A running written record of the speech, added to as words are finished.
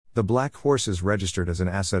The Black Horse is registered as an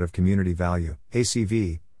Asset of Community Value,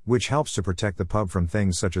 ACV, which helps to protect the pub from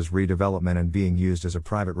things such as redevelopment and being used as a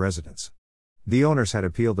private residence. The owners had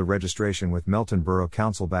appealed the registration with Melton Borough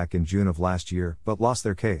Council back in June of last year, but lost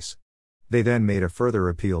their case. They then made a further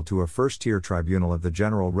appeal to a first-tier tribunal of the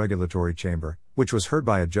General Regulatory Chamber, which was heard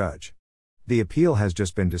by a judge. The appeal has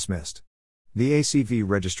just been dismissed. The ACV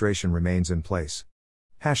registration remains in place.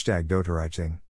 #Doterreichting